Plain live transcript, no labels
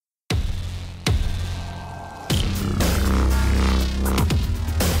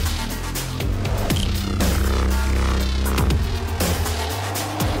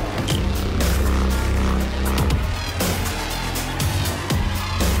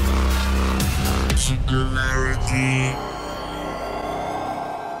Singularity.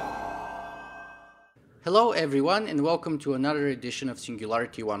 Hello everyone and welcome to another edition of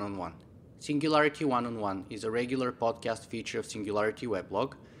Singularity One-on-One. Singularity One-on-One is a regular podcast feature of Singularity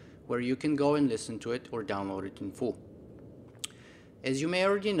weblog where you can go and listen to it or download it in full. As you may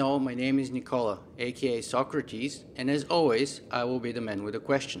already know, my name is Nicola, aka Socrates, and as always, I will be the man with the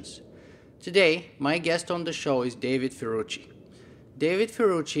questions. Today, my guest on the show is David Ferrucci.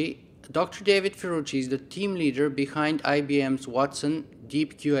 Dr. David Ferrucci is the team leader behind IBM's Watson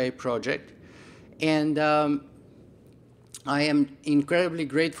Deep QA project, and I am incredibly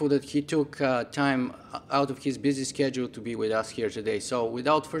grateful that he took time out of his busy schedule to be with us here today. So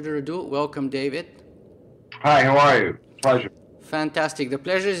without further ado, welcome, David. Hi, how are you? Pleasure. Fantastic. The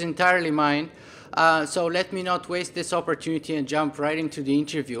pleasure is entirely mine. So let me not waste this opportunity and jump right into the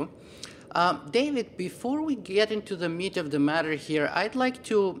interview. David, before we get into the meat of the matter here, I'd like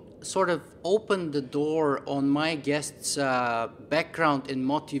to sort of open the door on my guests' background and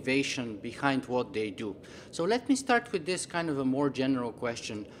motivation behind what they do. So let me start with this kind of a more general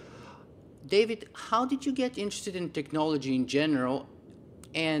question. David, how did you get interested in technology in general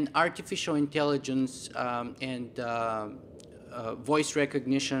and artificial intelligence and voice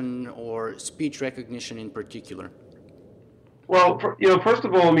recognition or speech recognition in particular? Well, first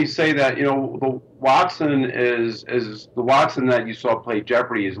of all, let me say that, the Watson the Watson that you saw play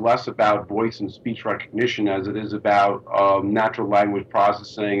Jeopardy is less about voice and speech recognition as it is about natural language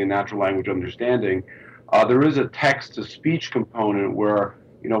processing and natural language understanding. There is a text-to-speech component where,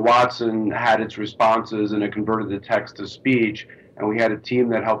 Watson had its responses and it converted the text to speech, and we had a team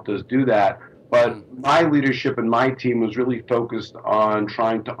that helped us do that. But my leadership and my team was really focused on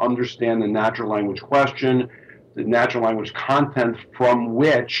trying to understand the natural language question, the natural language content from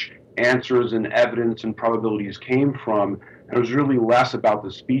which answers and evidence and probabilities came from. And it was really less about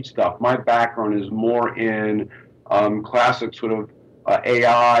the speech stuff. My background is more in classic sort of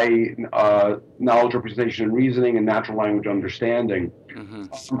AI, knowledge representation and reasoning, and natural language understanding.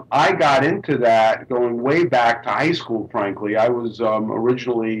 I got into that going way back to high school, frankly. I was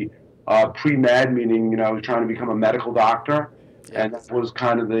originally pre-med, meaning, I was trying to become a medical doctor. And that was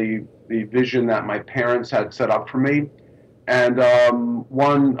kind of the vision that my parents had set up for me. And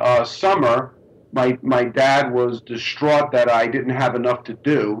one summer, my dad was distraught that I didn't have enough to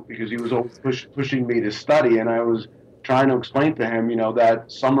do because he was always pushing me to study. And I was trying to explain to him, that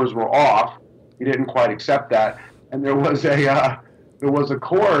summers were off. He didn't quite accept that. And there was a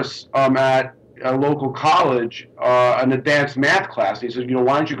course at a local college, an advanced math class. He said,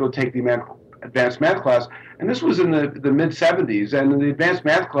 why don't you go take the advanced math class? And this was in the mid-'70s, and the advanced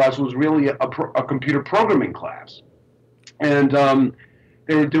math class was really a computer programming class. And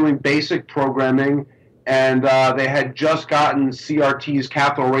they were doing basic programming, and they had just gotten CRTs,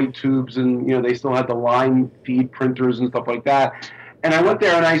 cathode ray tubes, and they still had the line feed printers and stuff like that. And I went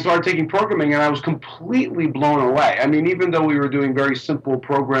there and I started taking programming, and I was completely blown away. I mean, even though we were doing very simple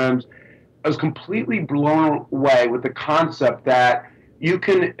programs, I was completely blown away with the concept that you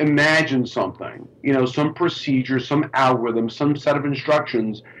can imagine something, some procedure, some algorithm, some set of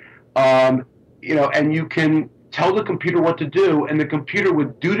instructions, and you can tell the computer what to do, and the computer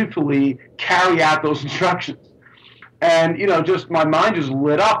would dutifully carry out those instructions. And, just my mind just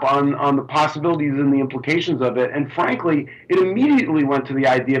lit up on the possibilities and the implications of it. And frankly, it immediately went to the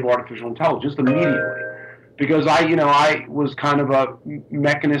idea of artificial intelligence, immediately. Because I was kind of a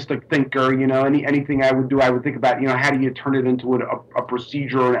mechanistic thinker. Anything I would do, I would think about, how do you turn it into a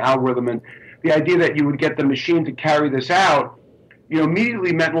procedure or an algorithm? And the idea that you would get the machine to carry this out,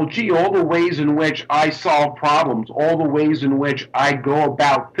 immediately meant, well, gee, all the ways in which I solve problems, all the ways in which I go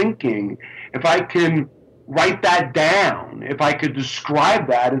about thinking, if I can write that down, if I could describe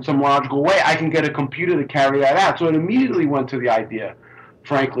that in some logical way, I can get a computer to carry that out. So it immediately went to the idea,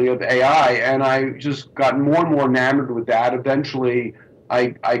 frankly, of AI, and I just got more and more enamored with that. Eventually,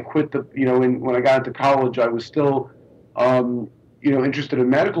 I quit when I got into college, I was still, interested in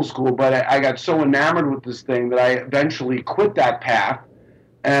medical school, but I got so enamored with this thing that I eventually quit that path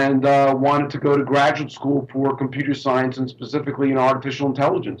and wanted to go to graduate school for computer science and specifically, artificial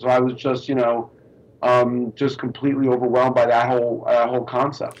intelligence. So I was just completely overwhelmed by that whole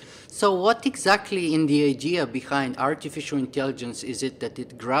concept. So what exactly in the idea behind artificial intelligence is it that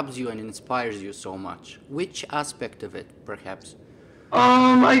it grabs you and inspires you so much? Which aspect of it, perhaps?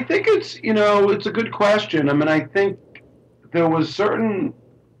 I think it's a good question. I mean, I think there was certain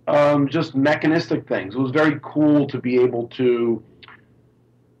just mechanistic things. It was very cool to be able to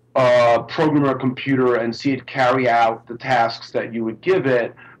program a computer and see it carry out the tasks that you would give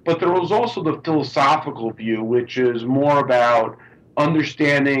it. But there was also the philosophical view, which is more about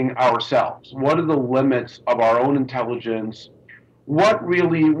understanding ourselves. What are the limits of our own intelligence? What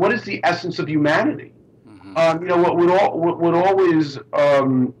is the essence of humanity? What would always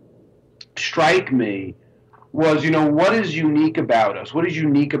strike me was, what is unique about us? What is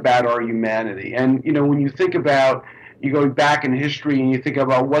unique about our humanity? And, when you think about, you go back in history and you think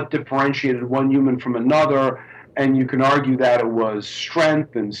about what differentiated one human from another, and you can argue that it was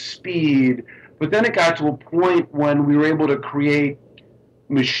strength and speed, but then it got to a point when we were able to create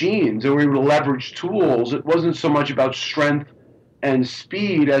machines and we were able to leverage tools. It wasn't so much about strength and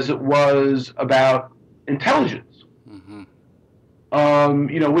speed as it was about intelligence.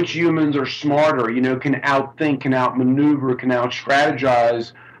 Which humans are smarter, can outthink, can outmaneuver, can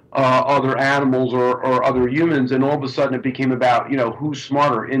outstrategize other animals or other humans, and all of a sudden it became about, who's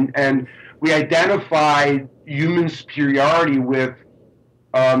smarter. And we identified human superiority with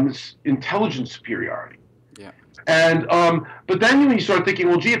intelligence superiority. Yeah. And but then when you start thinking,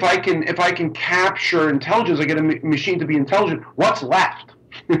 well, gee, if I can capture intelligence, I get a machine to be intelligent. What's left?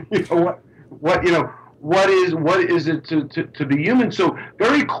 What is it to be human? So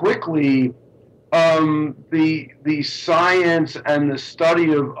very quickly, the science and the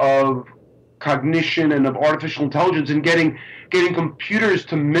study of cognition and of artificial intelligence and getting computers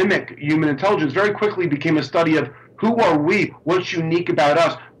to mimic human intelligence very quickly became a study of who are we, what's unique about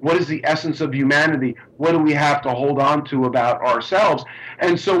us, what is the essence of humanity, what do we have to hold on to about ourselves.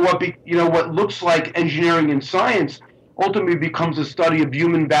 And so what looks like engineering and science ultimately becomes a study of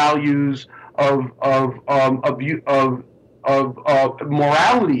human values, of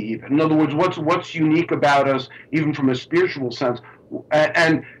morality, even. In other words, what's unique about us, even from a spiritual sense.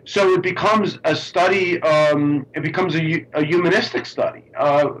 And so it becomes a study. It becomes a humanistic study,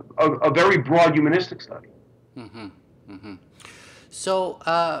 a very broad humanistic study. Mm-hmm. Mm-hmm. So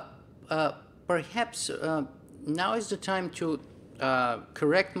perhaps now is the time to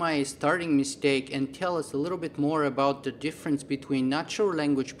correct my starting mistake and tell us a little bit more about the difference between natural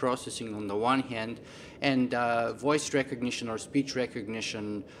language processing on the one hand and voice recognition or speech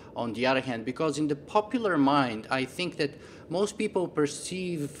recognition on the other hand, because in the popular mind, I think that most people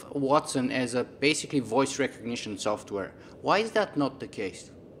perceive Watson as a basically voice recognition software. Why is that not the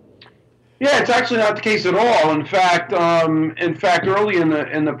case? Yeah, it's actually not the case at all. In fact, early in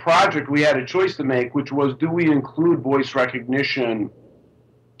the project, we had a choice to make, which was, do we include voice recognition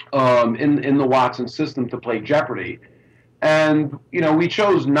in the Watson system to play Jeopardy? And we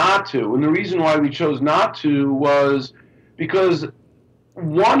chose not to. And the reason why we chose not to was because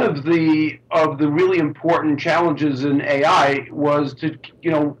one of the really important challenges in AI was to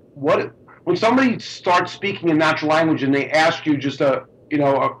when somebody starts speaking in natural language and they ask you just a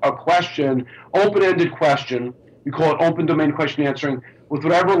question, open-ended question, we call it open domain question answering, with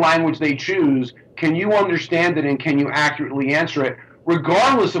whatever language they choose, can you understand it and can you accurately answer it,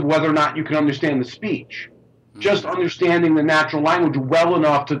 regardless of whether or not you can understand the speech? Just understanding the natural language well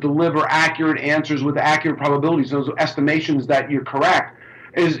enough to deliver accurate answers with accurate probabilities, those estimations that you're correct,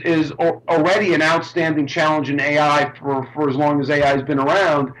 is already an outstanding challenge in AI for as long as AI has been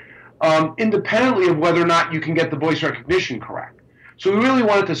around, independently of whether or not you can get the voice recognition correct. So we really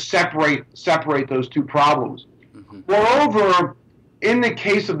wanted to separate those two problems. Mm-hmm. Moreover, in the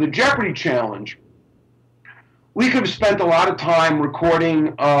case of the Jeopardy challenge, we could have spent a lot of time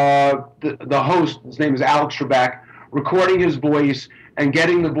recording the host, his name is Alex Trebek, recording his voice and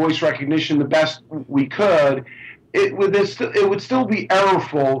getting the voice recognition the best we could. It would still be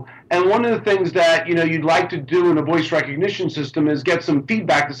errorful. And one of the things that you'd like to do in a voice recognition system is get some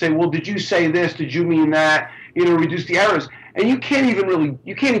feedback to say, well, did you say this? Did you mean that? Reduce the errors. And you can't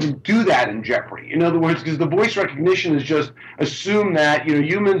even do that in Jeopardy. In other words, because the voice recognition is just assume that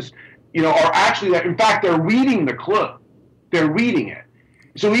humans are actually, in fact, they're reading the clue. They're reading it.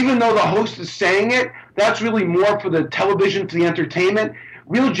 So even though the host is saying it, that's really more for the television, for the entertainment.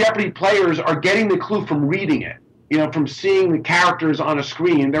 Real Jeopardy players are getting the clue from reading it, from seeing the characters on a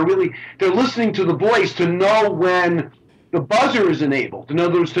screen. They're listening to the voice to know when the buzzer is enabled. In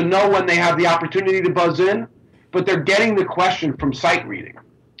other words, to know when they have the opportunity to buzz in, but they're getting the question from sight reading.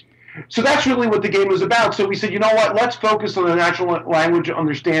 So that's really what the game was about. So we said, you know what, let's focus on the natural language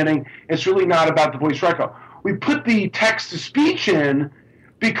understanding. It's really not about the voice reco. We put the text-to-speech in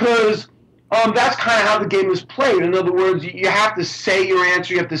because that's kind of how the game is played. In other words, you have to say your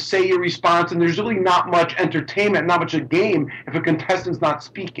answer, you have to say your response, and there's really not much entertainment, not much a game if a contestant's not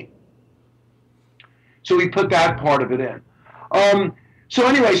speaking. So we put that part of it in. So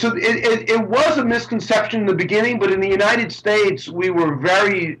anyway, so it was a misconception in the beginning, but in the United States, we were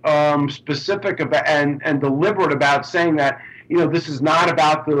very specific about and deliberate about saying that, this is not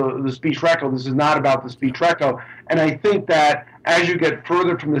about the speech reco. This is not about the speech reco. And I think that as you get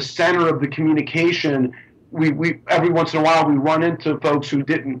further from the center of the communication, we every once in a while we run into folks who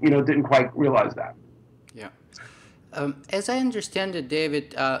didn't quite realize that. Yeah. As I understand it,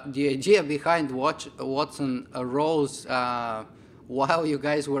 David, the idea behind Watson arose while you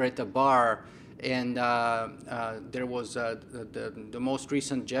guys were at a bar, and there was the most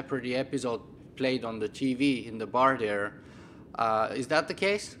recent Jeopardy episode played on the TV in the bar there. Is that the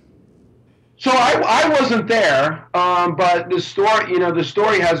case? So I wasn't there, but the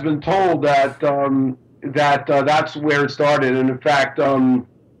story has been told that that's where it started, and in fact,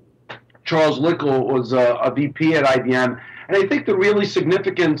 Charles Lickle was a VP at IBM, and I think the really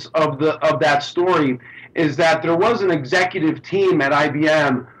significance of that story is that there was an executive team at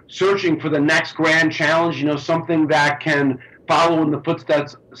IBM searching for the next grand challenge, something that can follow in the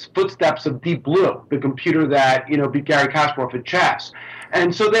footsteps of Deep Blue, the computer that beat Garry Kasparov at chess.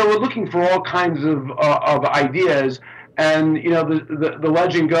 And so they were looking for all kinds of ideas. And the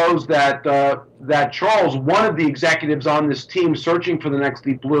legend goes that Charles, one of the executives on this team searching for the next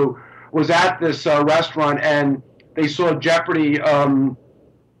Deep Blue, was at this restaurant, and they saw Jeopardy.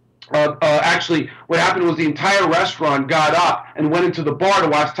 Actually, what happened was the entire restaurant got up and went into the bar to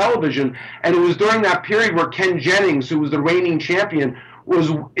watch television, and it was during that period where Ken Jennings, who was the reigning champion, it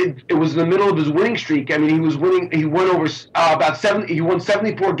was in the middle of his winning streak. I mean, he was winning. He won over he won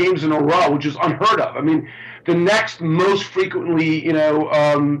 74 games in a row, which is unheard of. I mean, the next most frequently,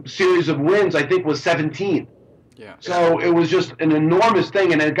 series of wins, I think, was 17. Yeah. So it was just an enormous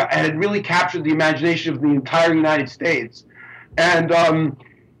thing, and it had really captured the imagination of the entire United States. And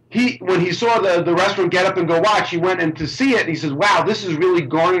when he saw the restaurant get up and go watch, he went in to see it, and he says, "Wow, this is really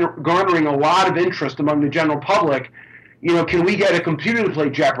garnering a lot of interest among the general public. Can we get a computer to play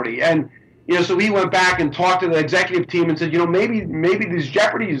Jeopardy?" And so he went back and talked to the executive team and said, maybe this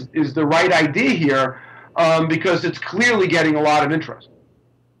Jeopardy is the right idea here, because it's clearly getting a lot of interest.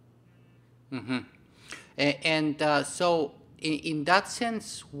 Mm-hmm. And so in that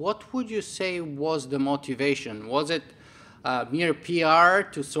sense, what would you say was the motivation? Was it mere PR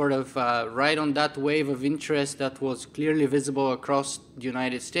to sort of ride on that wave of interest that was clearly visible across the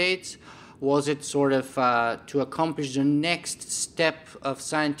United States? Was it sort of to accomplish the next step of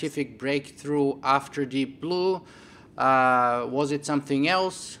scientific breakthrough after Deep Blue? Was it something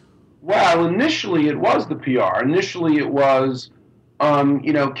else? Well, initially it was the PR. Initially it was,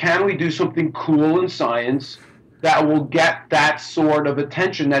 can we do something cool in science that will get that sort of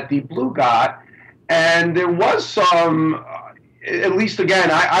attention that Deep Blue got? And there was some, at least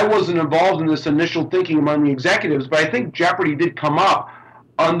again, I wasn't involved in this initial thinking among the executives, but I think Jeopardy did come up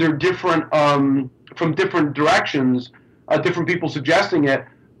under different, from different directions, different people suggesting it.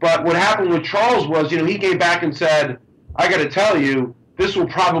 But what happened with Charles was, he came back and said, "I got to tell you, this will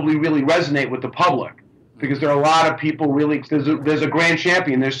probably really resonate with the public, because there are a lot of people really, there's a grand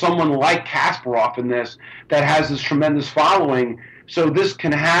champion, there's someone like Kasparov in this that has this tremendous following, so this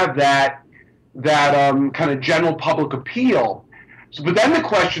can have that kind of general public appeal." So, but then the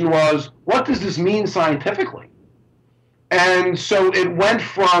question was, what does this mean scientifically? And so it went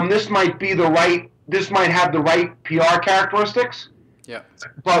from this might have the right PR characteristics, yeah,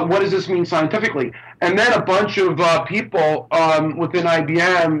 but what does this mean scientifically? And then a bunch of people within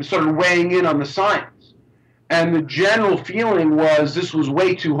IBM started weighing in on the science. And the general feeling was this was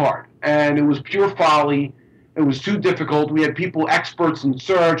way too hard, and it was pure folly. It was too difficult. We had people, experts in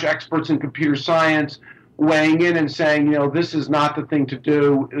search, experts in computer science, weighing in and saying, this is not the thing to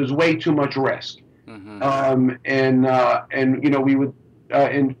do. It was way too much risk. Mm-hmm. We would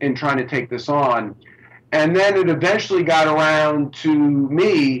in trying to take this on. And then it eventually got around to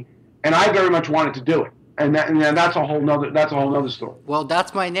me, and I very much wanted to do it. And that's a whole nother story. Well,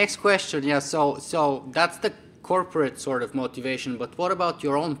 that's my next question. Yeah, so that's the corporate sort of motivation, but what about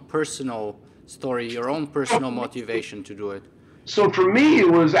your own personal story, your own personal motivation to do it? So for me, it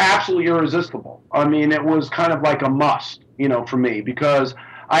was absolutely irresistible. I mean, it was kind of like a must, for me, because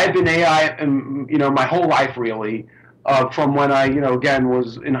I had been AI, my whole life really, from when I, again,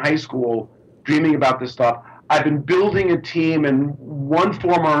 was in high school, dreaming about this stuff. I've been building a team in one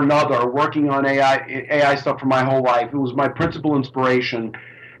form or another, working on AI stuff for my whole life. It was my principal inspiration,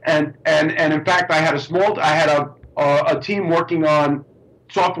 and in fact, I had a team working on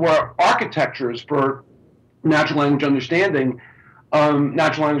software architectures for natural language understanding,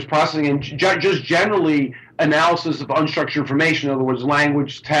 natural language processing, and just generally analysis of unstructured information. In other words,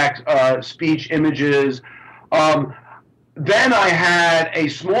 language, text, speech, images. Then I had a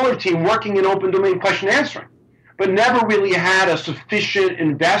smaller team working in open domain question answering, but never really had a sufficient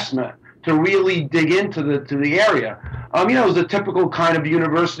investment to really dig into the area. It was a typical kind of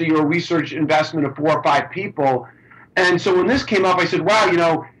university or research investment of 4 or 5 people, And so when this came up, I said,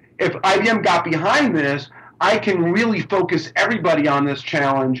 wow, if IBM got behind this, I can really focus everybody on this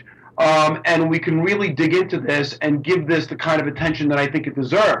challenge, and we can really dig into this and give this the kind of attention that I think it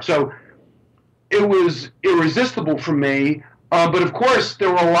deserves. So it was irresistible for me. But of course, there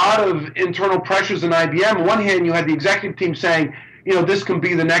were a lot of internal pressures in IBM. On one hand, you had the executive team saying, this can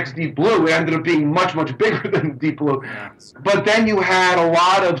be the next Deep Blue. It ended up being much, much bigger than Deep Blue. Yes. But then you had a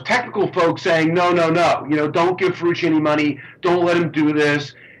lot of technical folks saying, no, don't give Ferrucci any money. Don't let him do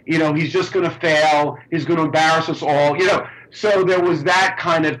this. He's just going to fail. He's going to embarrass us all. So there was that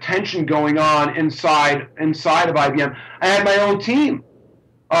kind of tension going on inside of IBM. I had my own team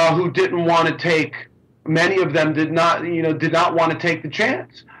who didn't want to take. Many of them did not want to take the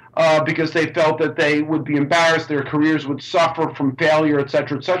chance because they felt that they would be embarrassed, their careers would suffer from failure, et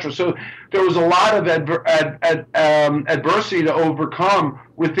cetera, et cetera. So there was a lot of adversity to overcome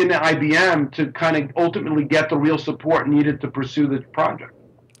within IBM to kind of ultimately get the real support needed to pursue this project.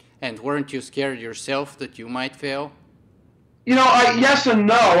 And weren't you scared yourself that you might fail? Yes and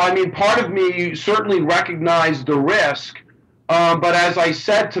no. I mean, part of me certainly recognized the risk. But as I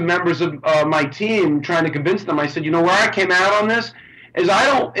said to members of my team, trying to convince them, I said, where I came out on this is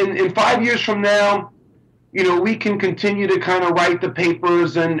in 5 years from now, we can continue to kind of write the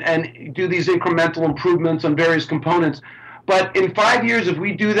papers and do these incremental improvements on various components. But in 5 years, if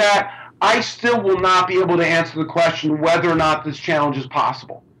we do that, I still will not be able to answer the question whether or not this challenge is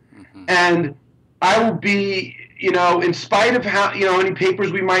possible. Mm-hmm. And I will be, in spite of how many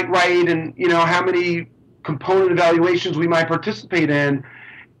papers we might write and, how many component evaluations we might participate in,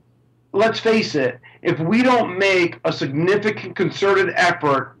 let's face it, if we don't make a significant concerted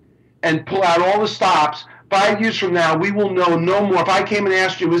effort and pull out all the stops, 5 years from now, we will know no more. If I came and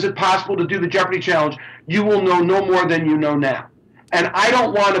asked you, is it possible to do the Jeopardy challenge, you will know no more than you know now. And I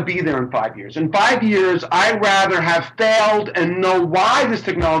don't want to be there in 5 years. In 5 years, I'd rather have failed and know why this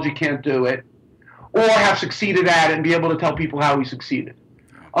technology can't do it, or have succeeded at it and be able to tell people how we succeeded.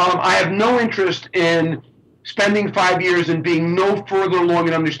 I have no interest in spending 5 years and being no further along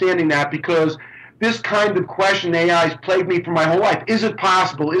in understanding that, because this kind of question AI has plagued me for my whole life. Is it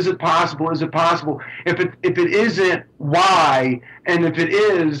possible? Is it possible? Is it possible? If it isn't, why? And if it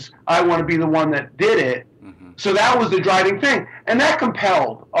is, I want to be the one that did it. Mm-hmm. So that was the driving thing. And that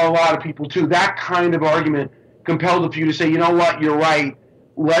compelled a lot of people too. That kind of argument compelled a few to say, you know what, you're right.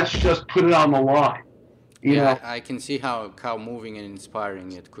 Let's just put it on the line. You know? I can see how moving and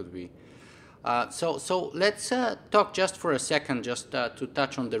inspiring it could be. So let's talk just for a second, just to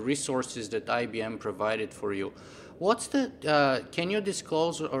touch on the resources that IBM provided for you. What's can you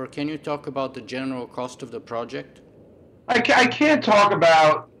disclose or can you talk about the general cost of the project? I can't talk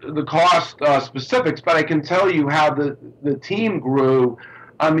about the cost specifics, but I can tell you how the team grew.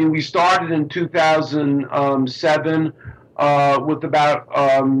 I mean, we started in 2007 with about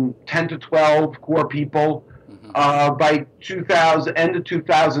 10 to 12 core people. By end of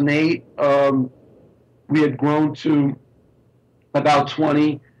 2008, we had grown to about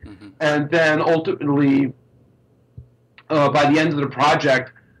 20. Mm-hmm. And then ultimately, by the end of the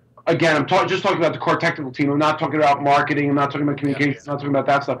project, again, I'm just talking about the core technical team. I'm not talking about marketing. I'm not talking about communication. I'm not talking about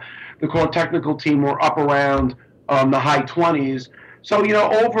that stuff. The core technical team were up around the high 20s. So,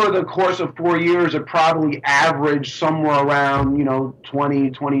 over the course of 4 years, it probably averaged somewhere around, 20,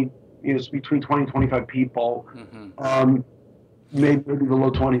 between 20 and 25 people, mm-hmm. Maybe the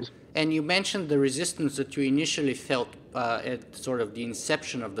low 20s. And you mentioned the resistance that you initially felt at sort of the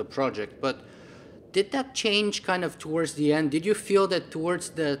inception of the project, but did that change kind of towards the end? Did you feel that towards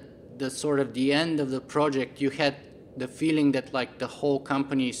the sort of the end of the project, you had the feeling that like the whole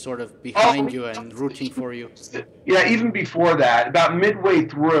company is sort of behind you and rooting for you? Yeah, even before that, about midway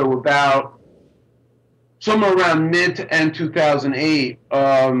through, about somewhere around mid to end 2008,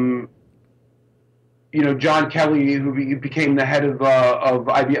 John Kelly, who became the head of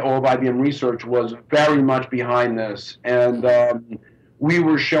IBM Research, was very much behind this, and we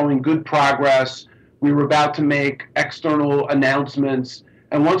were showing good progress. We were about to make external announcements,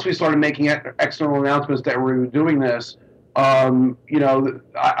 and once we started making external announcements that we were doing this,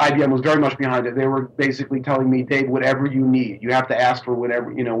 IBM was very much behind it. They were basically telling me, Dave, whatever you need, you have to ask for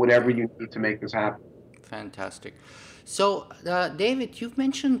whatever you need to make this happen. Fantastic. So, David, you've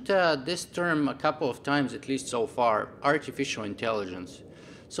mentioned this term a couple of times, at least so far, artificial intelligence.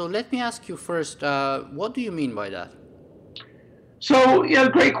 So let me ask you first, what do you mean by that? So,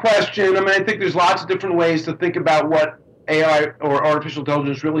 great question. I mean, I think there's lots of different ways to think about what AI or artificial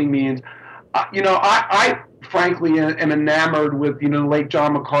intelligence really means. I frankly am enamored with, late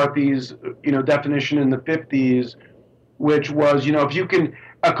John McCarthy's, definition in the 50s, which was, if you can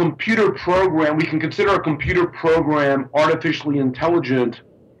a computer program, we can consider a computer program artificially intelligent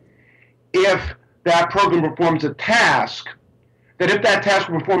if that program performs a task, that if that task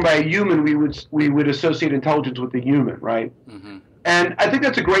were performed by a human, we would associate intelligence with the human, right? Mm-hmm. And I think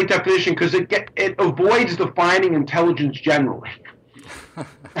that's a great definition because it avoids defining intelligence generally.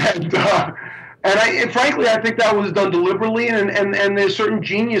 And frankly, I think that was done deliberately, and there's certain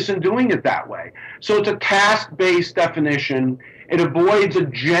genius in doing it that way. So it's a task-based definition. It avoids a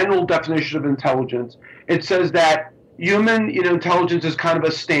general definition of intelligence. It says that human, intelligence is kind of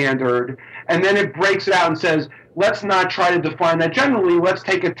a standard, and then it breaks it out and says, let's not try to define that generally. Let's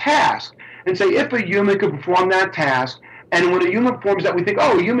take a task and say if a human could perform that task, and when a human performs that, we think,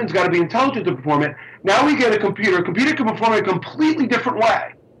 oh, a human's got to be intelligent to perform it. Now we get a computer. A computer can perform it a completely different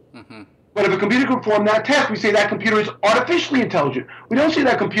way. Mm-hmm. But if a computer can perform that task, we say that computer is artificially intelligent. We don't say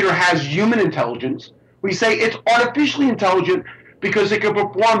that computer has human intelligence. We say it's artificially intelligent because it can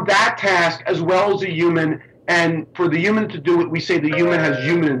perform that task as well as a human. And for the human to do it, we say the human has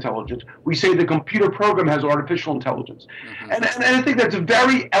human intelligence. We say the computer program has artificial intelligence. Mm-hmm. And I think that's a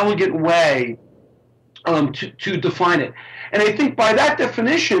very elegant way to define it. And I think by that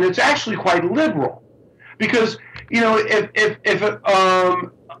definition, it's actually quite liberal. Because, if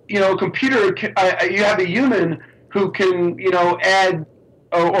a computer, you have a human who can, add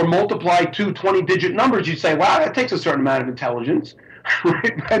or multiply two 20-digit numbers, you'd say, wow, that takes a certain amount of intelligence,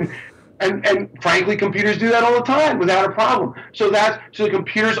 right? And frankly, computers do that all the time without a problem. So the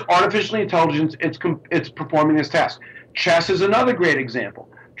computer's artificially intelligence, it's performing this task. Chess is another great example.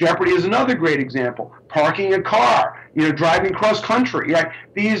 Jeopardy is another great example. Parking a car, driving cross country. Yeah,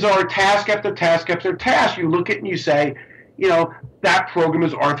 these are task after task after task. You look at it and you say, that program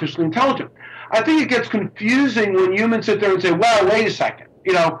is artificially intelligent. I think it gets confusing when humans sit there and say, well, wait a second.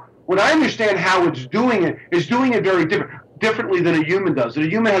 When I understand how it's doing it very differently than a human does. And a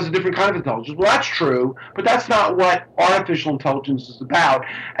human has a different kind of intelligence. Well, that's true, but that's not what artificial intelligence is about.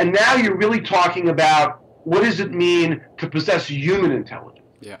 And now you're really talking about what does it mean to possess human intelligence?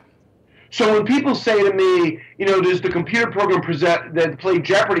 Yeah. So when people say to me, does the computer program that played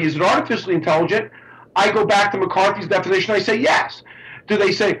Jeopardy, is it artificially intelligent? I go back to McCarthy's definition. I say yes. Do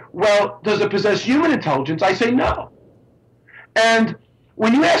they say, well, does it possess human intelligence? I say no. And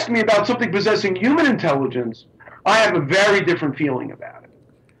when you ask me about something possessing human intelligence, I have a very different feeling about it.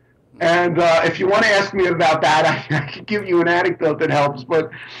 And if you want to ask me about that, I can give you an anecdote that helps, but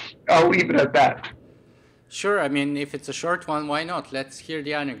I'll leave it at that. Sure. I mean, if it's a short one, why not? Let's hear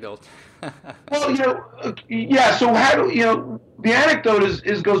the anecdote. Well, yeah. So the anecdote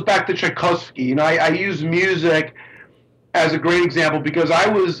goes back to Tchaikovsky. I use music as a great example because I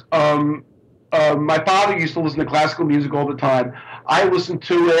was my father used to listen to classical music all the time. I listened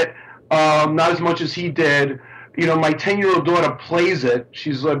to it not as much as he did. My 10-year-old daughter plays it.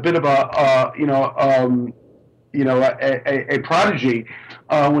 She's a bit of a prodigy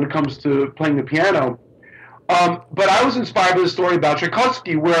when it comes to playing the piano. But I was inspired by the story about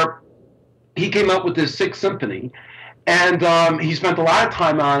Tchaikovsky, where he came up with this Sixth Symphony, and he spent a lot of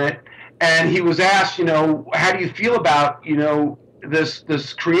time on it. And he was asked, how do you feel about,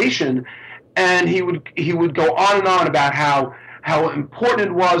 this creation? And he would go on and on about how important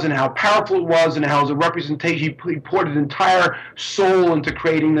it was and how powerful it was and how it was a representation. He poured his entire soul into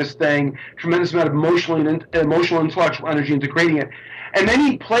creating this thing, tremendous amount of emotional intellectual energy into creating it. And then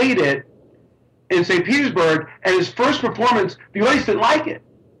he played it in St. Petersburg, and his first performance, the audience didn't like it.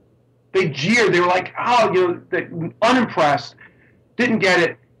 They jeered. They were like, unimpressed, didn't get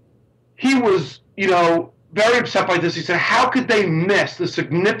it. He was, very upset by this. He said, how could they miss the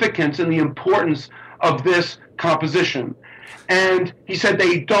significance and the importance of this composition? And he said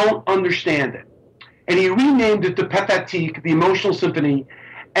they don't understand it. And he renamed it the Pathétique, the Emotional Symphony.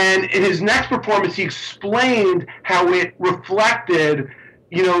 And in his next performance, he explained how it reflected,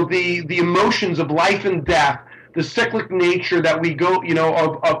 the emotions of life and death, the cyclic nature that we go,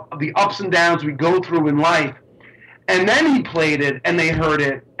 of the ups and downs we go through in life. And then he played it, and they heard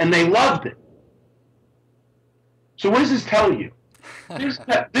it, and they loved it. So what does this tell you?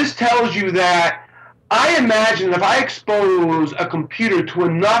 This tells you that I imagine if I expose a computer to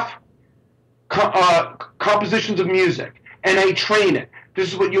enough compositions of music, and I train it, this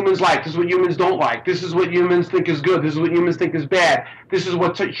is what humans like, this is what humans don't like, this is what humans think is good, this is what humans think is bad, this is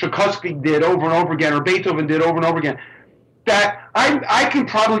what Tchaikovsky did over and over again, or Beethoven did over and over again, that I can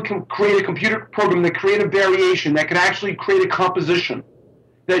probably create a computer program that create a variation that can actually create a composition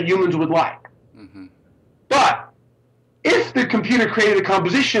that humans would like. Mm-hmm. But if the computer created a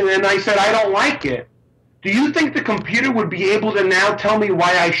composition and I said I don't like it, do you think the computer would be able to now tell me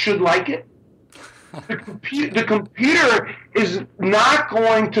why I should like it? The computer is not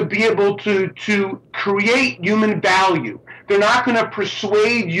going to be able to create human value. They're not going to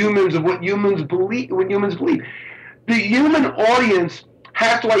persuade humans of what humans believe. The human audience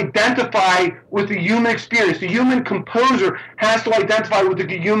has to identify with the human experience. The human composer has to identify with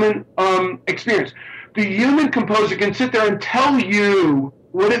the human experience. The human composer can sit there and tell you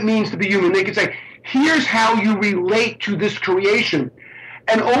what it means to be human. They can say, here's how you relate to this creation.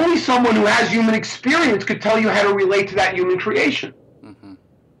 And only someone who has human experience could tell you how to relate to that human creation. Mm-hmm.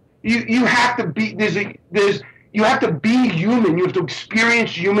 You have to be you have to be human. You have to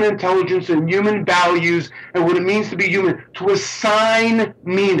experience human intelligence and human values and what it means to be human to assign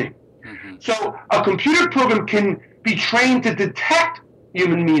meaning. Mm-hmm. So a computer program can be trained to detect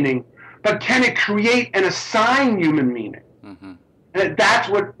human meaning, but can it create and assign human meaning? Mm-hmm. And that's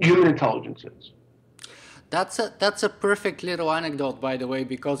what human intelligence is. That's a perfect little anecdote, by the way,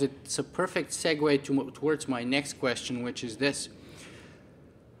 because it's a perfect segue towards my next question, which is this.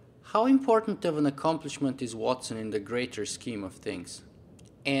 How important of an accomplishment is Watson in the greater scheme of things?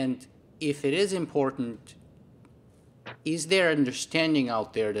 And if it is important, is there understanding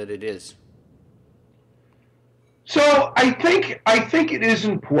out there that it is? So I think it is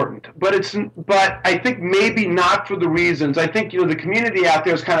important, but I think maybe not for the reasons. I think the community out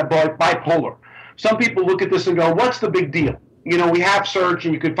there is kind of bipolar. Some people look at this and go, "What's the big deal? We have search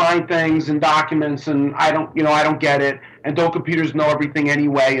and you could find things and documents, and I don't get it. And don't computers know everything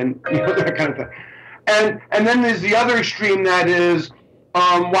anyway?" And that kind of thing. And then there's the other extreme that is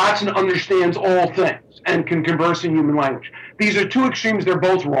Watson understands all things and can converse in human language. These are two extremes. They're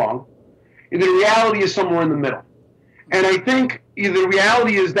both wrong. The reality is somewhere in the middle. And I think the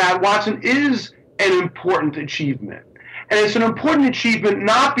reality is that Watson is an important achievement. And it's an important achievement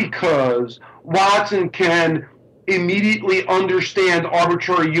not because Watson can immediately understand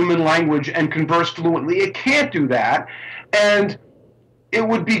arbitrary human language and converse fluently. It can't do that. And it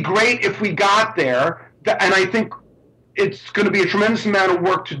would be great if we got there. And I think it's going to be a tremendous amount of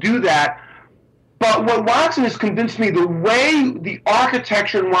work to do that. But what Watson has convinced me, the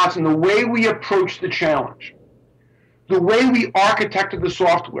architecture in Watson, the way we approach the challenge, the way we architected the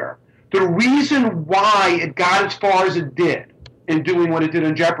software, the reason why it got as far as it did in doing what it did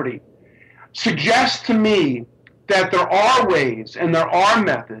in Jeopardy, suggests to me that there are ways and there are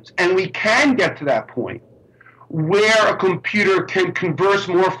methods, and we can get to that point where a computer can converse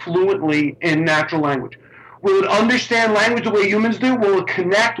more fluently in natural language. Will it understand language the way humans do? Will it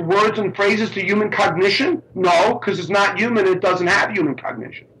connect words and phrases to human cognition? No, because it's not human. It doesn't have human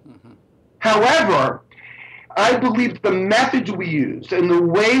cognition. Mm-hmm. However, I believe the methods we used and the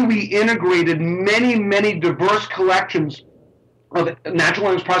way we integrated many, many diverse collections of natural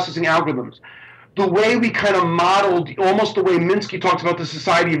language processing algorithms, the way we kind of modeled, almost the way Minsky talks about the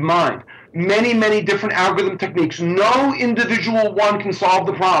society of mind, many, many different algorithm techniques. No individual one can solve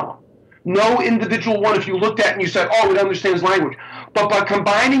the problem. No individual one, if you looked at it and you said, oh, it understands language. But by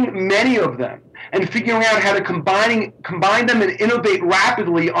combining many of them and figuring out how to combine them and innovate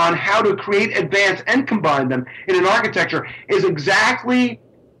rapidly on how to create, advance, and combine them in an architecture is exactly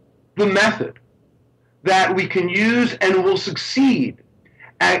the method that we can use and will succeed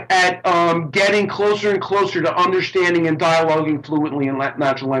at getting closer and closer to understanding and dialoguing fluently in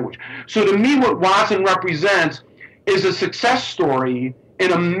natural language. So to me, what Watson represents is a success story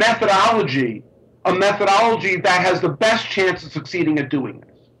in a methodology that has the best chance of succeeding at doing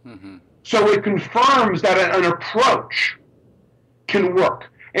this. Mm-hmm. So it confirms that an approach can work.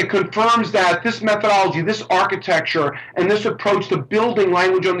 It confirms that this methodology, this architecture, and this approach to building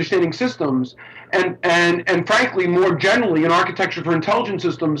language understanding systems, and frankly, more generally, an architecture for intelligent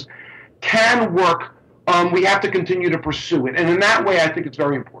systems can work. We have to continue to pursue it. And in that way, I think it's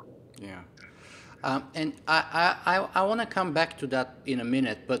very important. And I want to come back to that in a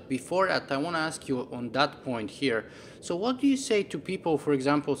minute, but before that, I want to ask you on that point here. So what do you say to people, for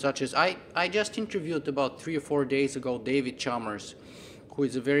example, such as I just interviewed about 3 or 4 days ago David Chalmers, who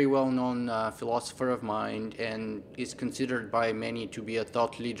is a very well-known philosopher of mind and is considered by many to be a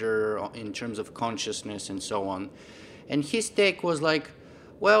thought leader in terms of consciousness and so on. And his take was like,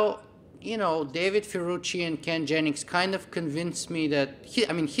 well, David Ferrucci and Ken Jennings kind of convinced me that,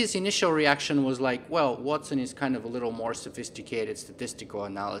 his initial reaction was like, well, Watson is kind of a little more sophisticated statistical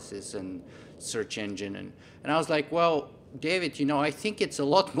analysis and search engine. And I was like, well, David, I think it's a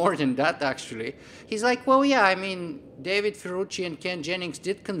lot more than that, actually. He's like, well, yeah, David Ferrucci and Ken Jennings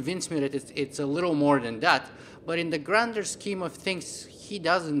did convince me that it's a little more than that. But in the grander scheme of things, he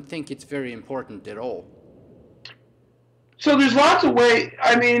doesn't think it's very important at all. So there's lots of ways.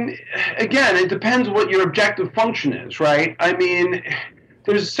 Again, it depends what your objective function is, right?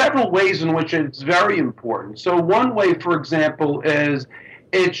 there's several ways in which it's very important. So one way, for example, is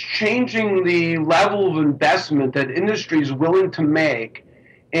it's changing the level of investment that industry is willing to make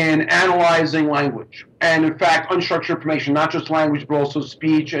in analyzing language. And in fact, unstructured information, not just language, but also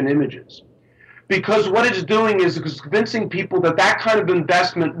speech and images. Because what it's doing is it's convincing people that that kind of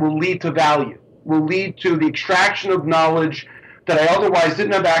investment will lead to value, will lead to the extraction of knowledge that I otherwise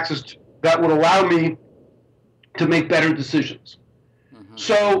didn't have access to, that would allow me to make better decisions.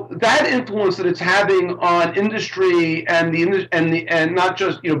 So that influence that it's having on industry and not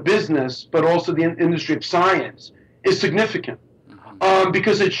just business, but also the industry of science is significant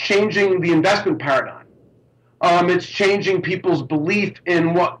because it's changing the investment paradigm. It's changing people's belief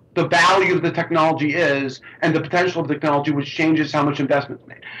in what the value of the technology is and the potential of the technology, which changes how much investment is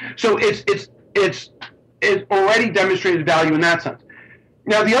made. So it's already demonstrated value in that sense.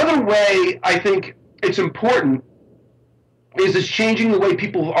 Now, the other way I think it's important is it's changing the way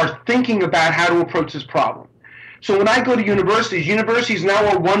people are thinking about how to approach this problem. So when I go to universities now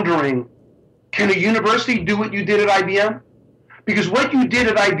are wondering, can a university do what you did at IBM? Because what you did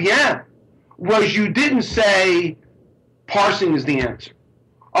at IBM was you didn't say parsing is the answer.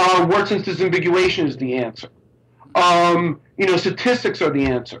 Word sense disambiguation is the answer. Statistics are the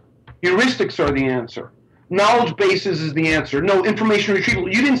answer. Heuristics are the answer. Knowledge bases is the answer. No, information retrieval.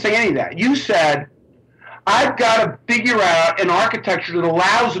 You didn't say any of that. You said, I've got to figure out an architecture that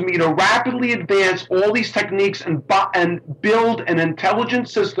allows me to rapidly advance all these techniques and build an intelligent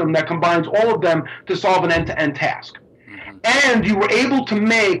system that combines all of them to solve an end-to-end task. And you were able to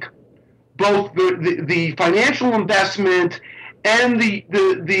make both the financial investment and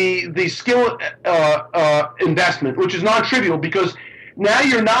the skill investment, which is non-trivial, because now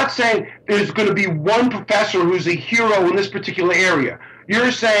you're not saying there's going to be one professor who's a hero in this particular area.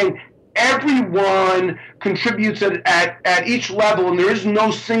 You're saying everyone contributes at each level, and there is no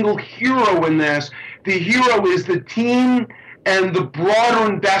single hero in this. The hero is the team and the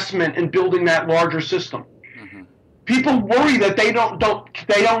broader investment in building that larger system. People worry that they don't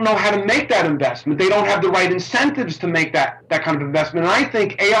know how to make that investment. They don't have the right incentives to make that kind of investment. And I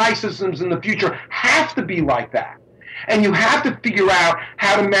think AI systems in the future have to be like that. And you have to figure out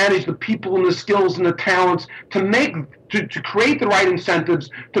how to manage the people and the skills and the talents to create the right incentives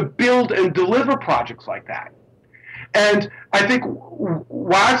to build and deliver projects like that. And I think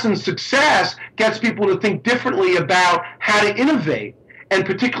Watson's success gets people to think differently about how to innovate, and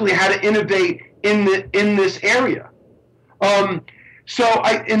particularly how to innovate in this area.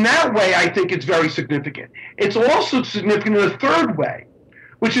 In that way, I think it's very significant. It's also significant in a third way,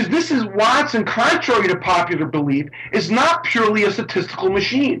 which is Watson, contrary to popular belief, is not purely a statistical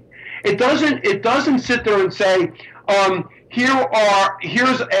machine. It doesn't sit there and say,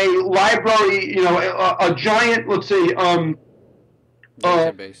 here's a library, a giant, let's say,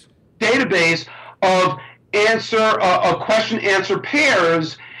 database of question-answer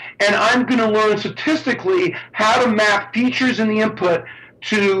pairs, and I'm going to learn statistically how to map features in the input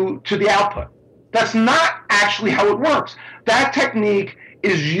to the output. That's not actually how it works. That technique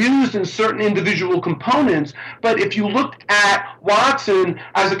is used in certain individual components, but if you looked at Watson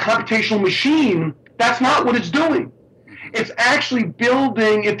as a computational machine, that's not what it's doing. It's actually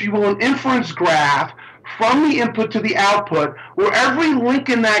building, if you will, an inference graph from the input to the output, where every link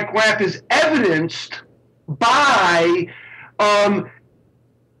in that graph is evidenced by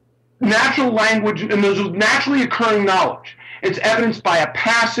natural language, and there's naturally occurring knowledge. It's evidenced by a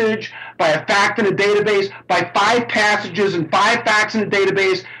passage, by a fact in a database, by 5 passages and 5 facts in a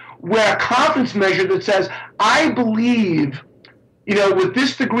database, where a confidence measure that says, I believe, with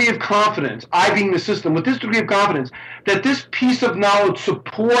this degree of confidence, I being the system, with this degree of confidence, that this piece of knowledge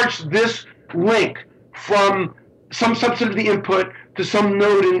supports this link from some subset of the input to some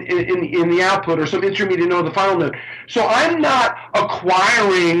node in the output, or some intermediate node of the final node. So I'm not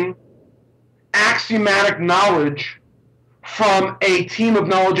acquiring axiomatic knowledge from a team of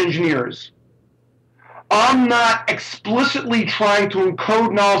knowledge engineers. I'm not explicitly trying to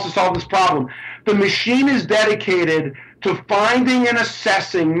encode knowledge to solve this problem. The machine is dedicated to finding and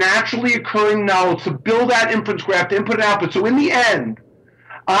assessing naturally occurring knowledge to build that inference graph to input and output. So in the end,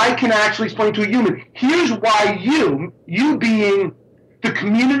 I can actually explain to a human, here's why you being the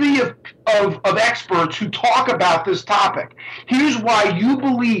community of experts who talk about this topic, here's why you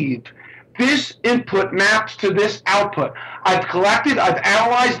believe this input maps to this output. I've collected, I've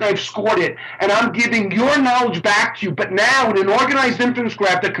analyzed, and I've scored it, and I'm giving your knowledge back to you, but now in an organized inference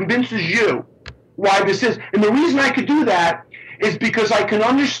graph that convinces you why this is. And the reason I could do that is because I can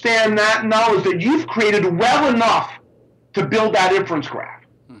understand that knowledge that you've created well enough to build that inference graph.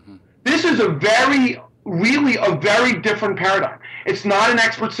 This is really a very different paradigm. It's not an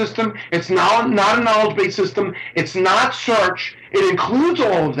expert system. It's not a knowledge-based system. It's not search. It includes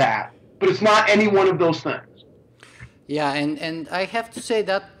all of that, but it's not any one of those things. Yeah, and I have to say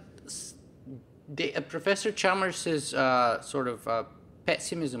that Professor Chalmers' sort of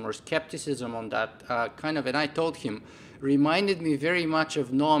pessimism or skepticism on that and I told him, reminded me very much of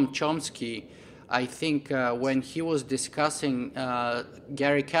Noam Chomsky. I think when he was discussing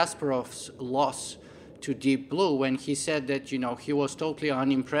Garry Kasparov's loss to Deep Blue, when he said that, he was totally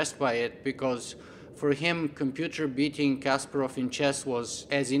unimpressed by it because for him, computer beating Kasparov in chess was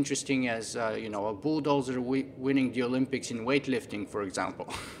as interesting as, a bulldozer winning the Olympics in weightlifting, for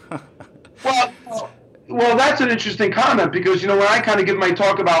example. Well, that's an interesting comment because, when I kind of give my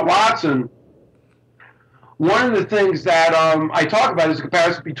talk about Watson, one of the things that I talk about is the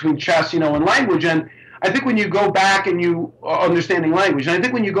comparison between chess, and language. And I think when you go back and you understanding language, and I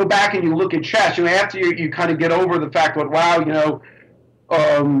think when you go back and you look at chess, after you kind of get over the fact that, wow,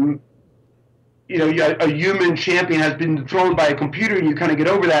 a human champion has been thrown by a computer, and you kind of get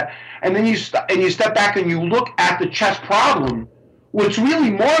over that, and then you step back and you look at the chess problem. What's really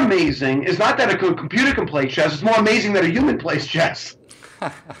more amazing is not that a computer can play chess; it's more amazing that a human plays chess.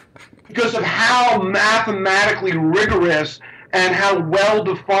 Because of how mathematically rigorous and how well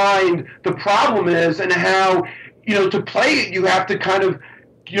defined the problem is, and how to play it you have to kind of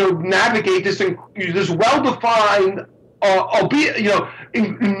navigate this well defined, albeit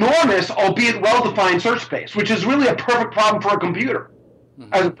enormous, albeit well defined search space, which is really a perfect problem for a computer.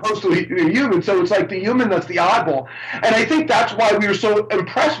 As opposed to a human. So it's like the human that's the oddball. And I think that's why we were so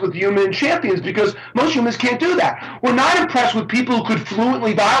impressed with human champions, because most humans can't do that. We're not impressed with people who could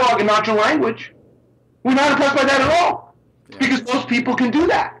fluently dialogue in natural language. We're not impressed by that at all. Yeah. Because most people can do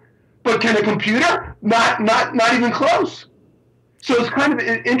that. But can a computer? Not even close. So it's kind of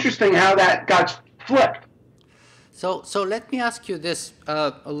interesting how that got flipped. So let me ask you this,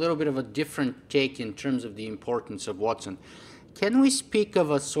 a little bit of a different take in terms of the importance of Watson. Can we speak of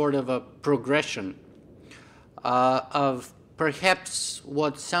a sort of a progression of perhaps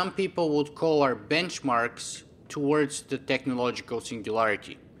what some people would call our benchmarks towards the technological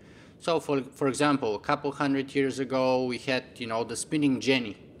singularity? So, for example, a couple hundred years ago, we had, the spinning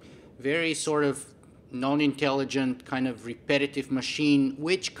jenny, very sort of non-intelligent, kind of repetitive machine,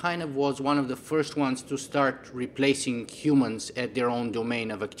 which kind of was one of the first ones to start replacing humans at their own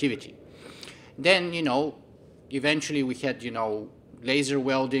domain of activity. Then, eventually we had, laser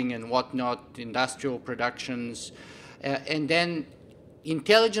welding and whatnot, industrial productions, and then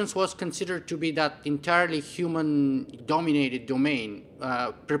intelligence was considered to be that entirely human-dominated domain,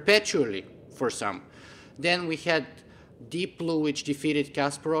 perpetually for some. Then we had Deep Blue, which defeated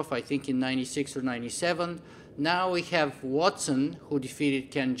Kasparov, I think in 96 or 97. Now we have Watson, who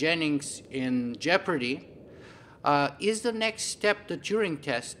defeated Ken Jennings in Jeopardy. Is the next step the Turing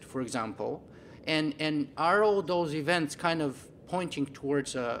test, for example? And are all those events kind of pointing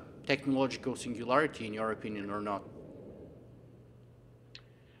towards a technological singularity, in your opinion, or not?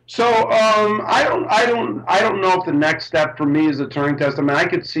 So I don't know if the next step for me is a Turing test. I mean, I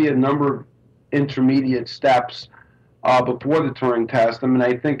could see a number of intermediate steps before the Turing test. I mean,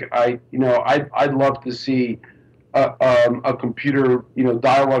 I think I'd love to see a computer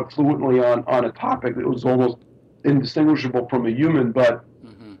dialogue fluently on a topic that was almost indistinguishable from a human, but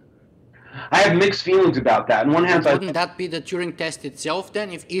I have mixed feelings about that. On one hand, wouldn't that be the Turing test itself then?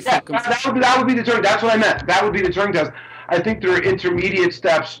 That would be the Turing. That's what I meant. That would be the Turing test. I think there are intermediate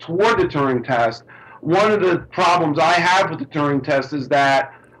steps toward the Turing test. One of the problems I have with the Turing test is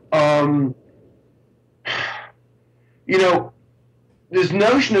that, this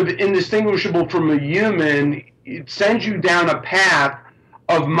notion of indistinguishable from a human, it sends you down a path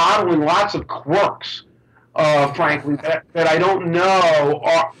of modeling lots of quirks. Frankly, that I don't know,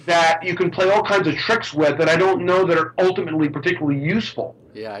 that you can play all kinds of tricks with that I don't know that are ultimately particularly useful.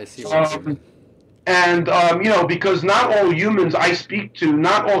 Yeah, I see. And, because not all humans I speak to,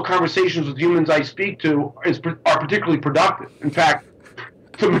 not all conversations with humans I speak to are particularly productive. In fact,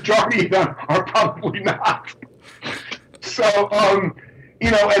 the majority of them are probably not. So, and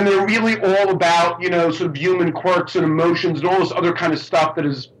they're really all about, sort of human quirks and emotions and all this other kind of stuff that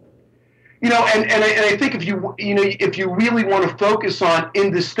is, and I think if you really want to focus on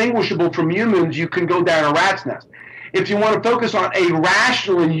indistinguishable from humans, you can go down a rat's nest. If you want to focus on a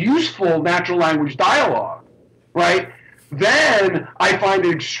rational and useful natural language dialogue, right, then I find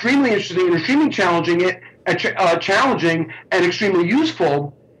it extremely interesting and extremely challenging and extremely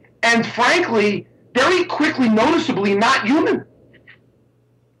useful, and frankly, very quickly, noticeably not human.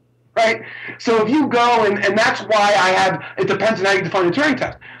 Right? So if you go, and that's why it depends on how you define the Turing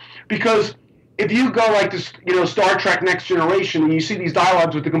test. Because if you go like this, Star Trek Next Generation, and you see these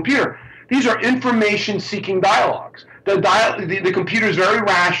dialogues with the computer, these are information-seeking dialogues. The computer is very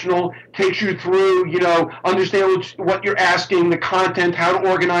rational, takes you through, understand what you're asking, the content, how to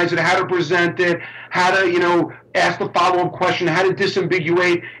organize it, how to present it, how to, ask the follow-up question, how to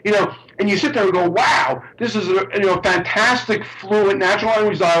disambiguate, and you sit there and go, wow, this is a fantastic, fluent, natural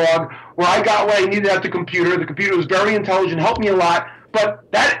language dialogue where I got what I needed at the computer. The computer was very intelligent, helped me a lot, but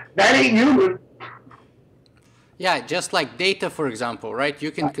that ain't human. Yeah, just like data, for example, right?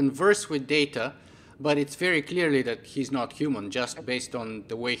 You can converse with data, but it's very clearly that he's not human, just based on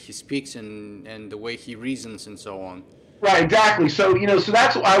the way he speaks and the way he reasons and so on. Right, exactly. So, so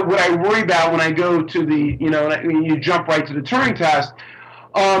that's what I worry about when I go to the, you jump right to the Turing test.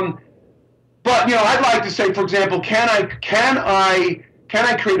 But, I'd like to say, for example, can I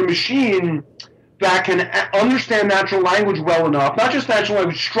create a machine that can understand natural language well enough, not just natural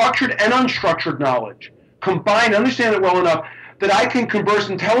language, structured and unstructured knowledge, combine, understand it well enough that I can converse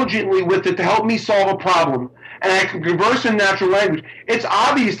intelligently with it to help me solve a problem, and I can converse in natural language. It's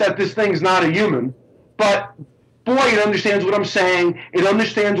obvious that this thing's not a human, but boy, it understands what I'm saying. It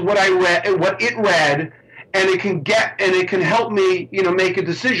understands what I read, what it read, and it can help me, make a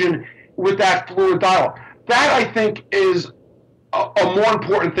decision with that fluid dialogue. That, I think, is a more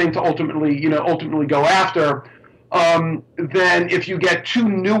important thing to ultimately go after than if you get too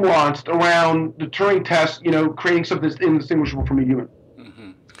nuanced around the Turing test, creating something that's indistinguishable from a human.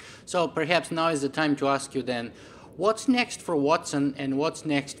 Mm-hmm. So perhaps now is the time to ask you then, what's next for Watson and what's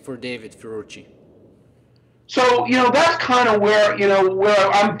next for David Ferrucci? So, that's kind of where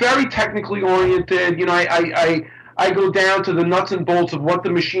I'm very technically oriented. I go down to the nuts and bolts of what the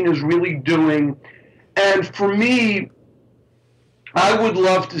machine is really doing. And for me, I would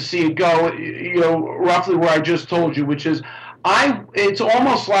love to see it go, roughly where I just told you, which is it's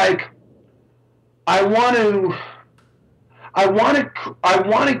almost like I want to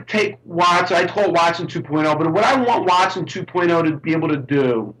take Watson, I call it Watson 2.0, but what I want Watson 2.0 to be able to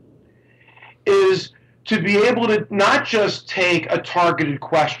do is to be able to not just take a targeted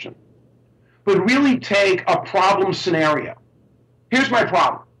question, but really take a problem scenario. Here's my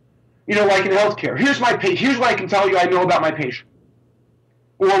problem. Like in healthcare, here's what I can tell you I know about my patient,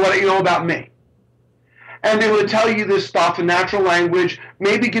 or what you know about me. And they would tell you this stuff in natural language,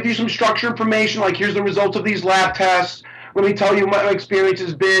 maybe give you some structured information, like here's the results of these lab tests, let me tell you what my experience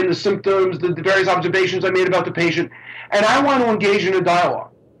has been, the symptoms, the various observations I made about the patient. And I want to engage in a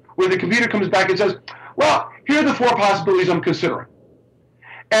dialogue where the computer comes back and says, well, here are the 4 possibilities I'm considering.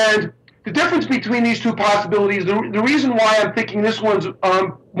 And the difference between these 2 possibilities, the reason why I'm thinking this one's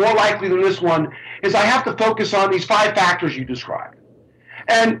more likely than this one, is I have to focus on these 5 factors you described.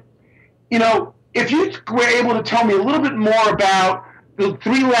 And, if you were able to tell me a little bit more about the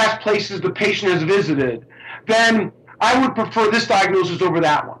 3 last places the patient has visited, then I would prefer this diagnosis over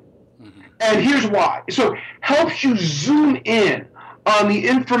that one. Mm-hmm. And here's why. So helps you zoom in on the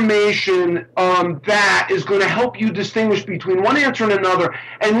information that is going to help you distinguish between one answer and another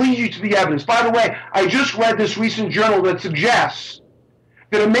and lead you to the evidence. By the way, I just read this recent journal that suggests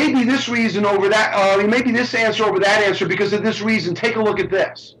that it may be this reason over that, it may be this answer over that answer because of this reason. Take a look at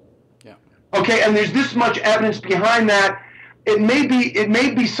this. Yeah. Okay, and there's this much evidence behind that. It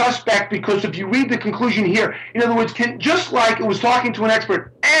may be suspect because if you read the conclusion here, in other words, just like it was talking to an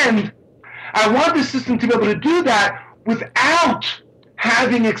expert, and I want the system to be able to do that without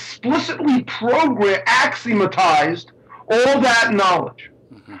having explicitly axiomatized all that knowledge.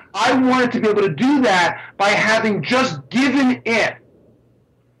 Mm-hmm. I want it to be able to do that by having just given it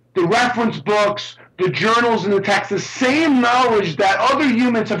the reference books, the journals, and the text, the same knowledge that other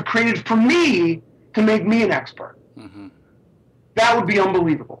humans have created for me to make me an expert. Mm-hmm. That would be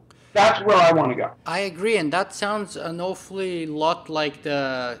unbelievable. That's where I want to go. I agree, and that sounds an awfully lot like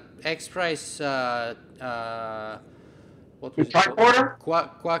the X-Prize, what was tricorder?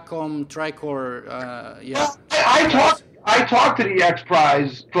 Qualcomm Tricore, yeah. Well, I talked to the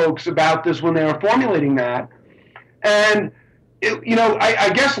X-Prize folks about this when they were formulating that, and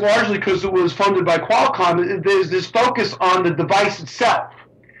I guess largely because it was funded by Qualcomm, there's this focus on the device itself.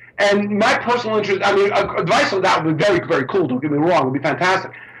 And my personal interest, a device like that would be very, very cool, don't get me wrong, it would be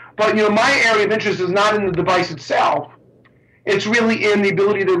fantastic. But, my area of interest is not in the device itself. It's really in the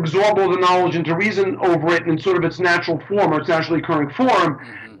ability to absorb all the knowledge and to reason over it in sort of its natural form or its naturally occurring form.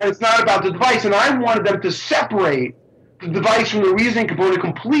 Mm-hmm. And it's not about the device. And I wanted them to separate the device from the reasoning component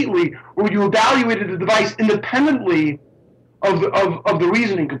completely, where you evaluated the device independently of the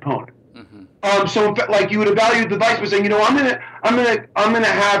reasoning component. Mm-hmm. So in fact, like you would evaluate the device by saying, I'm gonna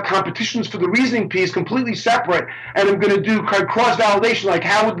have competitions for the reasoning piece completely separate, and I'm gonna do cross validation, like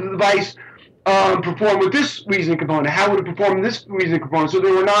how would the device perform with this reasoning component? How would it perform in this reasoning component? So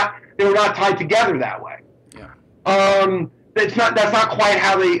they were not tied together that way. Yeah. That's not quite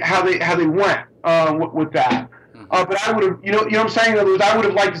how they went with that. But I would have, you know what I'm saying? In other words, I would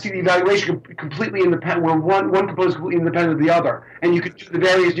have liked to see the evaluation completely independent, where one component is completely independent of the other, and you could do the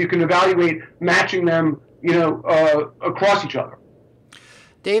various, you can evaluate matching them, across each other.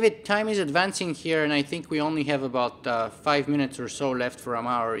 David, time is advancing here, and I think we only have about 5 minutes or so left from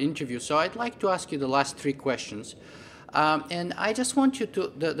our interview. So I'd like to ask you the last 3 questions. And I just want you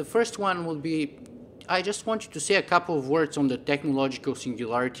to, the first one will be, I just want you to say a couple of words on the technological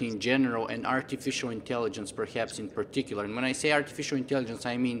singularity in general and artificial intelligence perhaps in particular. And when I say artificial intelligence,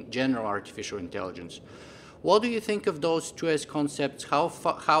 I mean general artificial intelligence. What do you think of those two as concepts?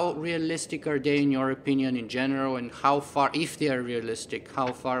 How realistic are they in your opinion in general, and how far, if they are realistic,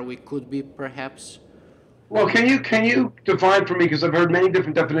 how far we could be perhaps? Well, can you define for me, because I've heard many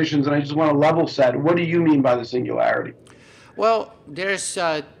different definitions and I just want to level set. What do you mean by the singularity? Well, there's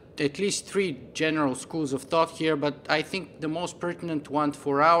at least 3 general schools of thought here, but I think the most pertinent one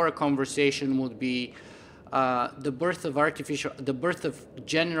for our conversation would be the birth of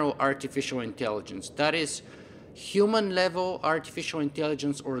general artificial intelligence. That is, human level artificial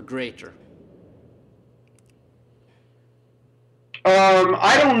intelligence or greater.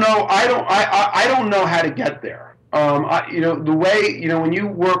 I don't know. I don't know how to get there. The way, when you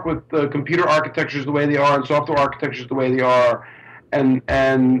work with the computer architectures the way they are and software architectures the way they are, and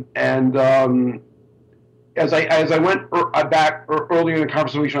as I went back earlier in the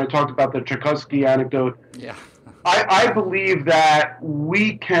conversation, I talked about the Tchaikovsky anecdote. Yeah. I believe that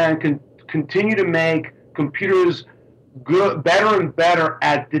we can continue to make computers better and better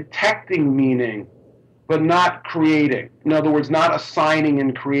at detecting meaning, but not creating. In other words, not assigning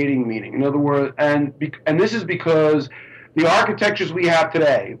and creating meaning. In other words, and this is because the architectures we have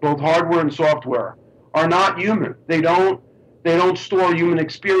today, both hardware and software, are not human. They don't store human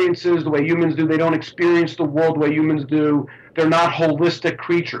experiences the way humans do. They don't experience the world the way humans do. They're not holistic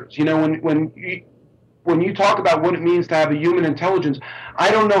creatures. When you talk about what it means to have a human intelligence, I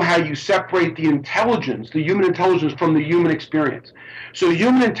don't know how you separate the human intelligence from the human experience. So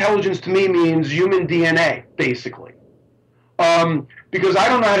human intelligence to me means human DNA, basically. Because I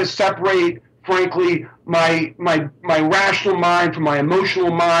don't know how to separate, frankly, my rational mind from my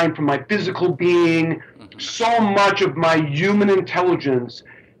emotional mind, from my physical being. So much of my human intelligence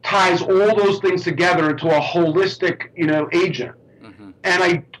ties all those things together into a holistic, agent.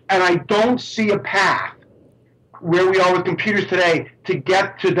 And I don't see a path where we are with computers today to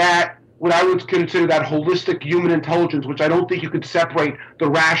get to that, what I would consider that holistic human intelligence, which I don't think you could separate the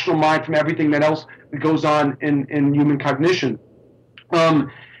rational mind from everything that else that goes on in human cognition.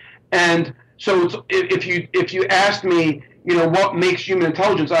 And so if you asked me, what makes human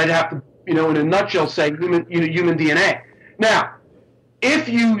intelligence, I'd have to, in a nutshell, say human DNA. Now, if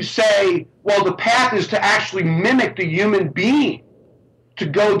you say, well, the path is to actually mimic the human being, to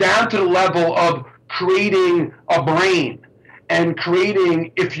go down to the level of creating a brain and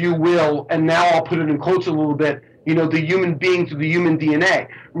creating, if you will, and now I'll put it in quotes a little bit, the human being through the human DNA,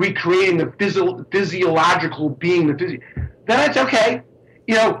 recreating the physiological being, then it's okay,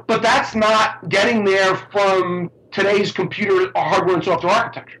 but that's not getting there from today's computer hardware and software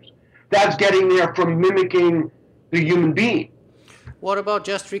architectures. That's getting there from mimicking the human being. What about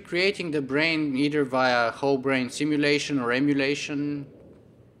just recreating the brain either via whole brain simulation or emulation?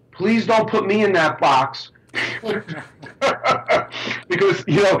 Please don't put me in that box. Because,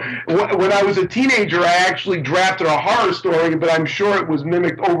 when I was a teenager, I actually drafted a horror story, but I'm sure it was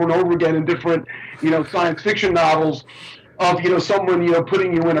mimicked over and over again in different, science fiction novels of, someone,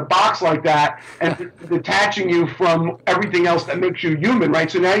 putting you in a box like that and detaching you from everything else that makes you human,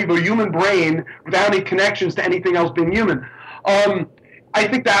 right? So now you have a human brain without any connections to anything else being human. I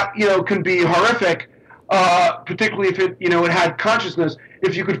think that, can be horrific, particularly if it, it had consciousness.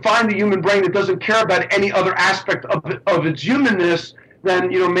 If you could find the human brain that doesn't care about any other aspect of its humanness, then,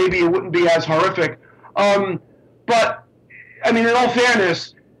 maybe it wouldn't be as horrific. But, in all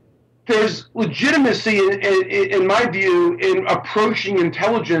fairness, there's legitimacy, in my view, in approaching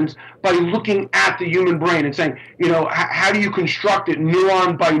intelligence by looking at the human brain and saying, how do you construct it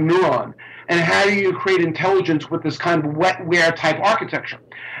neuron by neuron? And how do you create intelligence with this kind of wetware type architecture?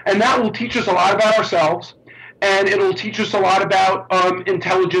 And that will teach us a lot about ourselves, and it'll teach us a lot about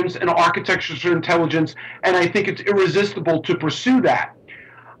intelligence and architectures for intelligence, and I think it's irresistible to pursue that.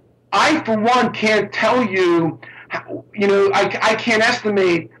 I, for one, can't tell you, I can't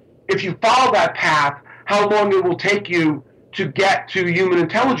estimate, if you follow that path, how long it will take you to get to human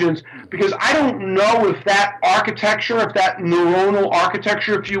intelligence, because I don't know if that architecture, if that neuronal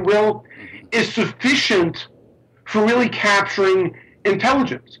architecture, if you will, is sufficient for really capturing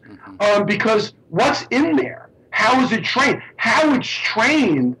intelligence. Because what's in there, how is it trained? How it's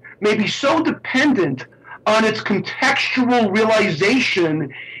trained may be so dependent on its contextual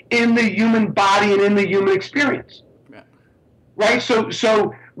realization in the human body and in the human experience. Yeah. Right?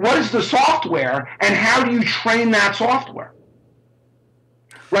 So what is the software, and how do you train that software?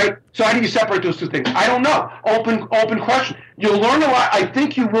 Right? So how do you separate those two things? I don't know. Open question. You'll learn a lot. I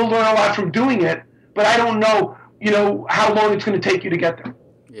think you will learn a lot from doing it, but I don't know, how long it's going to take you to get there.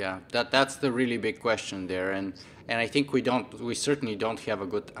 Yeah, that's the really big question there, and I think we certainly don't have a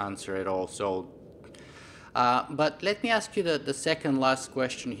good answer at all. So, but let me ask you the second last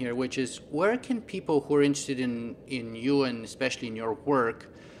question here, which is, where can people who are interested in you and especially in your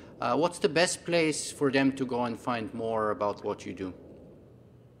work, what's the best place for them to go and find more about what you do?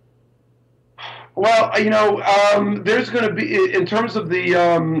 Well, there's going to be, in terms of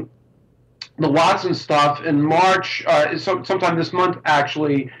the Watson stuff, in March, sometime this month,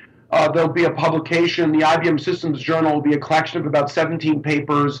 actually, there'll be a publication. The IBM Systems Journal will be a collection of about 17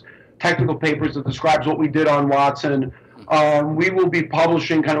 papers, technical papers that describes what we did on Watson. We will be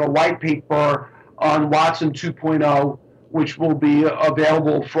publishing kind of a white paper on Watson 2.0, which will be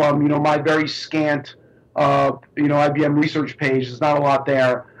available from, my very scant, IBM research page. There's not a lot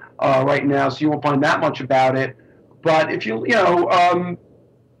there right now, so you won't find that much about it. But if you,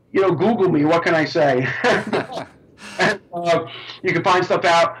 Google me, what can I say? And, you can find stuff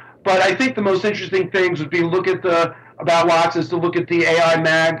out. But I think the most interesting things would be about Watson is to look at the AI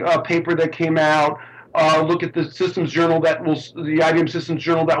Mag paper that came out, look at the Systems Journal the IBM Systems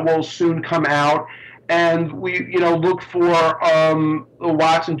Journal that will soon come out, and we, look for the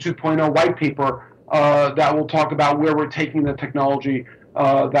Watson 2.0 white paper that will talk about where we're taking the technology.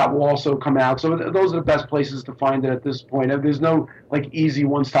 That will also come out. So those are the best places to find it at this point. There's no easy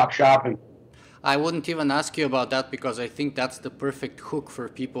one-stop shopping. I wouldn't even ask you about that, because I think that's the perfect hook for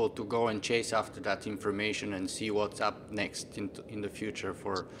people to go and chase after that information and see what's up next in the future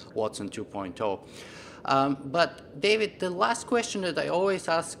for Watson 2.0. But David, the last question that I always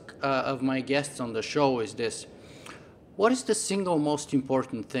ask of my guests on the show is this: what is the single most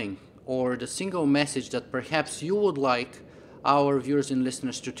important thing, or the single message that perhaps you would like our viewers and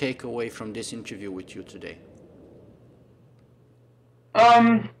listeners to take away from this interview with you today?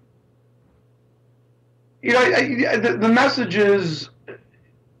 The message is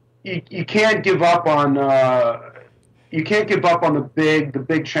you can't give up on the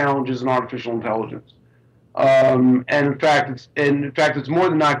big challenges in artificial intelligence. And in fact, it's more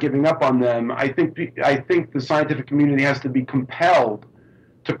than not giving up on them. I think the scientific community has to be compelled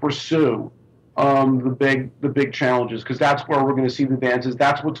to pursue the big challenges, because that's where we're going to see the advances.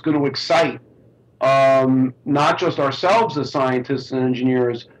 That's what's going to excite not just ourselves as scientists and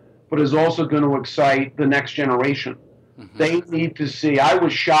engineers, but is also going to excite the next generation. Mm-hmm. They need to see. I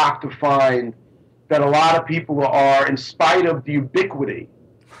was shocked to find that a lot of people are, in spite of the ubiquity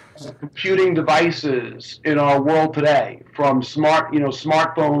of computing devices in our world today, from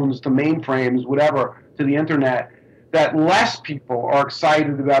smartphones to mainframes, whatever, to the internet, that less people are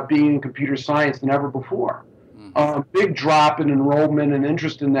excited about being in computer science than ever before. Mm-hmm. Big drop in enrollment and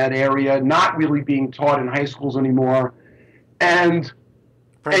interest in that area, not really being taught in high schools anymore. And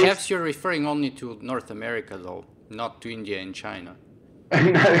perhaps you're referring only to North America, though, not to India and China.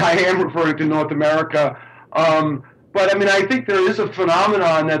 I am referring to North America. But, I think there is a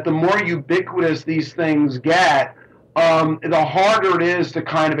phenomenon that the more ubiquitous these things get, the harder it is to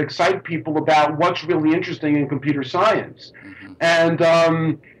kind of excite people about what's really interesting in computer science.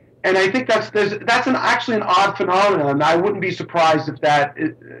 Mm-hmm. And I think that's actually an odd phenomenon. I wouldn't be surprised if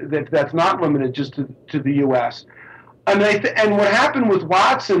that's not limited just to the U.S. And what happened with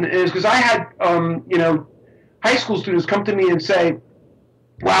Watson is, because I had high school students come to me and say,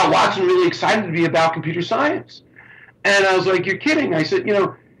 "Wow, Watson really excited to be about computer science," and I was like, "You're kidding?" I said,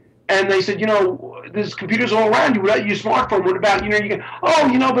 and they said, there's computers all around you. Without your smartphone, what about, you can,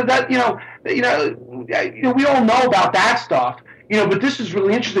 but that, we all know about that stuff, but this is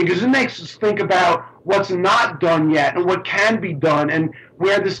really interesting because it makes us think about what's not done yet and what can be done and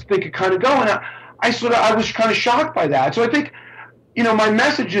where this thing could kind of go. And I was kind of shocked by that. So I think, my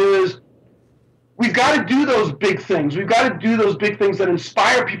message is, we've got to do those big things. We've got to do those big things that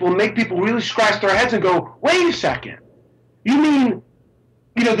inspire people and make people really scratch their heads and go, wait a second, you mean,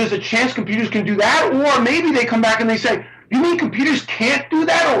 there's a chance computers can do that? Or maybe they come back and they say, you mean computers can't do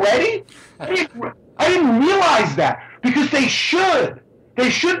that already? I didn't realize that, because they should. They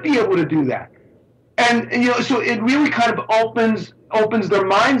should be able to do that. And so it really kind of opens their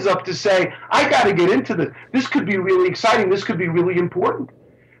minds up to say, I got to get into this. This could be really exciting. This could be really important.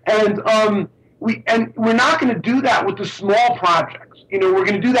 And we're not going to do that with the small projects. We're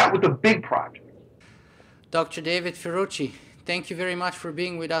going to do that with the big projects. Dr. David Ferrucci, thank you very much for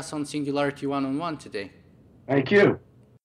being with us on Singularity One-on-One today. Thank you.